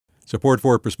Support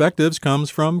for Perspectives comes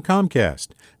from Comcast,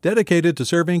 dedicated to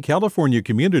serving California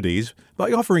communities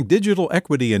by offering digital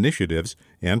equity initiatives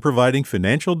and providing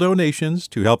financial donations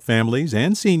to help families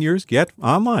and seniors get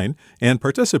online and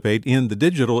participate in the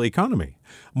digital economy.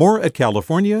 More at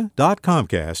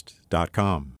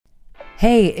california.comcast.com.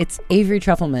 Hey, it's Avery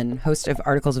Trufelman, host of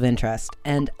Articles of Interest,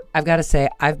 and I've got to say,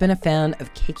 I've been a fan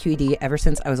of KQED ever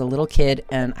since I was a little kid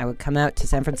and I would come out to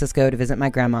San Francisco to visit my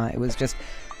grandma. It was just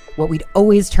what we'd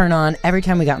always turn on every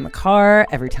time we got in the car,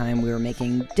 every time we were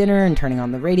making dinner and turning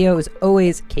on the radio. It was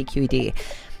always KQED.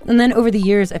 And then over the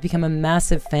years, I've become a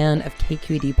massive fan of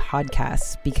KQED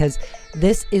podcasts because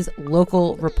this is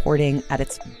local reporting at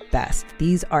its best.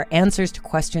 These are answers to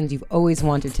questions you've always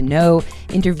wanted to know,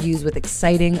 interviews with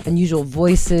exciting, unusual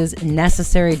voices,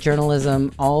 necessary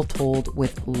journalism, all told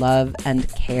with love and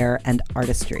care and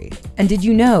artistry. And did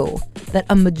you know that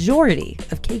a majority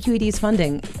of KQED's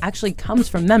funding actually comes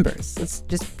from members? It's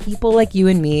just people like you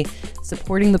and me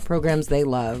supporting the programs they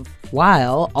love,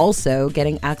 while also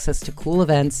getting access to cool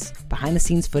events,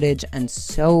 behind-the-scenes footage, and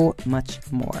so much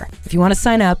more. If you want to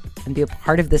sign up and be a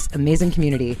part of this amazing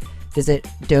community, visit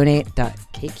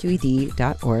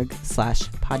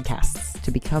donate.kqed.org/podcasts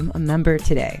to become a member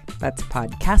today. That's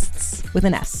podcasts with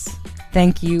an S.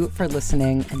 Thank you for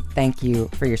listening, and thank you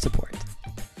for your support.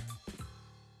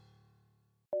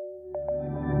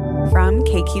 From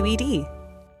KQED.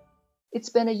 It's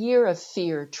been a year of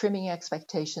fear, trimming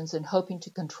expectations, and hoping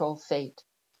to control fate.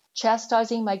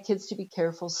 Chastising my kids to be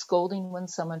careful, scolding when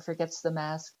someone forgets the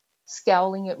mask,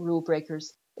 scowling at rule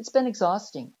breakers. It's been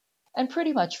exhausting and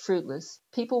pretty much fruitless.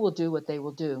 People will do what they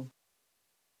will do.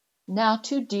 Now,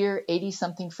 two dear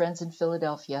 80-something friends in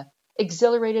Philadelphia,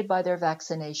 exhilarated by their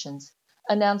vaccinations,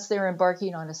 announced they're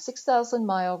embarking on a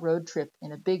 6,000-mile road trip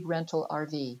in a big rental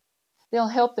RV. They'll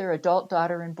help their adult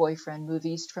daughter and boyfriend move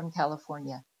east from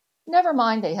California. Never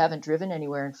mind they haven't driven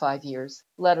anywhere in 5 years,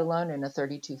 let alone in a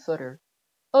 32-footer.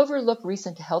 Overlook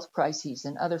recent health crises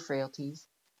and other frailties.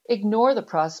 Ignore the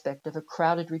prospect of a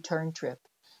crowded return trip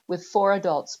with 4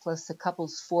 adults plus the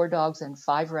couple's 4 dogs and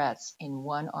 5 rats in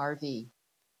one RV.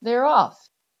 They're off,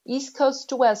 east coast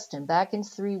to west and back in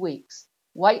 3 weeks.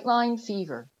 White line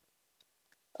fever.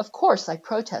 Of course I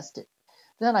protested.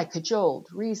 Then I cajoled,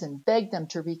 reasoned, begged them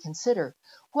to reconsider.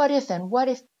 What if? Then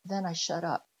I shut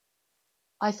up.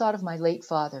 I thought of my late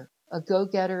father, a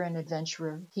go-getter and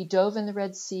adventurer. He dove in the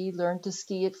Red Sea, learned to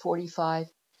ski at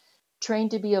 45, trained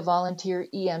to be a volunteer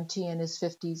EMT in his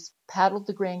 50s, paddled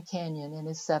the Grand Canyon in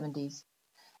his 70s.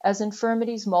 As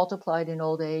infirmities multiplied in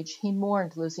old age, he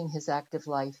mourned losing his active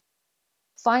life.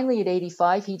 Finally, at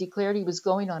 85, he declared he was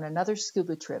going on another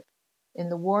scuba trip. In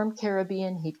the warm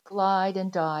Caribbean, he'd glide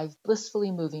and dive,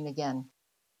 blissfully moving again.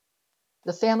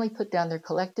 The family put down their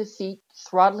collective feet,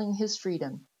 throttling his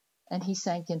freedom, and he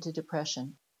sank into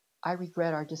depression. I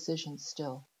regret our decisions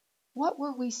still. What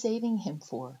were we saving him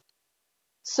for?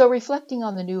 So reflecting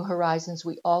on the new horizons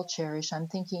we all cherish, I'm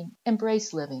thinking,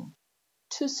 embrace living.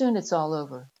 Too soon it's all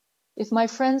over. If my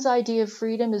friend's idea of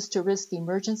freedom is to risk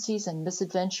emergencies and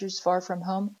misadventures far from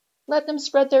home, let them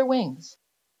spread their wings.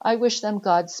 I wish them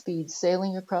Godspeed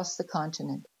sailing across the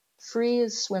continent, free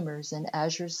as swimmers in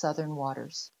azure southern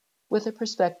waters. With a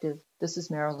perspective, this is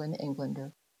Marilyn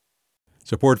Englander.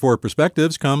 Support for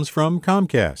Perspectives comes from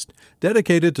Comcast,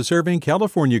 dedicated to serving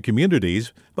California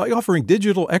communities by offering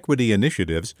digital equity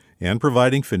initiatives and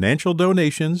providing financial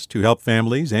donations to help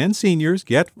families and seniors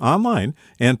get online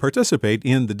and participate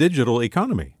in the digital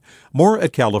economy. More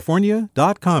at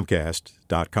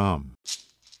california.comcast.com.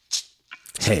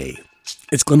 Hey,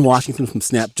 it's Glenn Washington from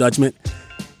Snap Judgment,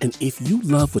 and if you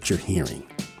love what you're hearing,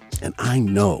 and I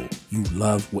know you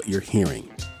love what you're hearing,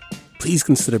 please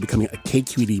consider becoming a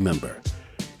KQED member.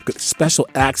 You get special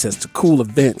access to cool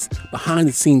events,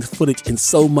 behind-the-scenes footage, and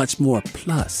so much more.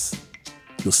 Plus,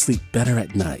 you'll sleep better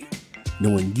at night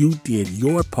knowing you did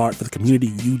your part for the community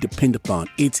you depend upon.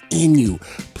 It's in you.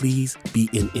 Please be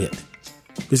in it.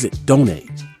 Visit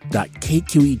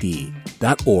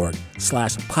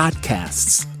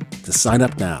donate.kqed.org/podcasts to sign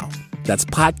up now. That's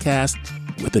podcast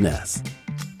with an S.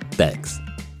 Thanks.